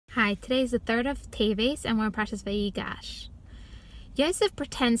Hi, today is the 3rd of Tevet, and we're in Parshas Vayigash. Yosef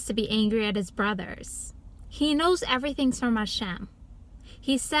pretends to be angry at his brothers. He knows everything's from Hashem.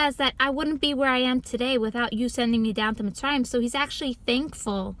 He says that I wouldn't be where I am today without you sending me down to Mitzrayim, so he's actually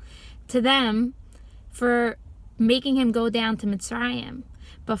thankful to them for making him go down to Mitzrayim.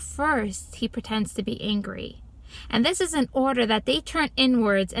 But first, he pretends to be angry. And this is in order that they turn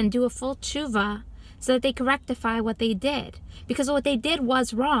inwards and do a full tshuva so that they can rectify what they did. Because what they did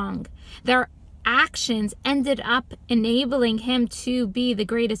was wrong. Their actions ended up enabling him to be the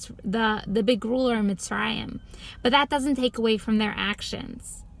greatest, the big ruler in Mitzrayim. But that doesn't take away from their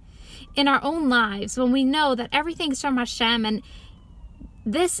actions. In our own lives, when we know that everything's from Hashem and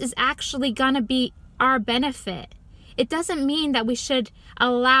this is actually going to be our benefit, it doesn't mean that we should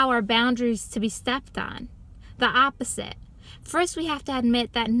allow our boundaries to be stepped on. The opposite. First, we have to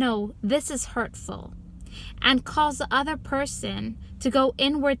admit that no, this is hurtful, and cause the other person to go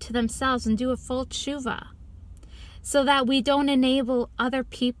inward to themselves and do a full tshuva, so that we don't enable other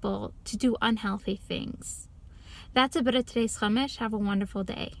people to do unhealthy things. That's a bit of today's Chumash. Have a wonderful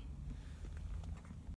day.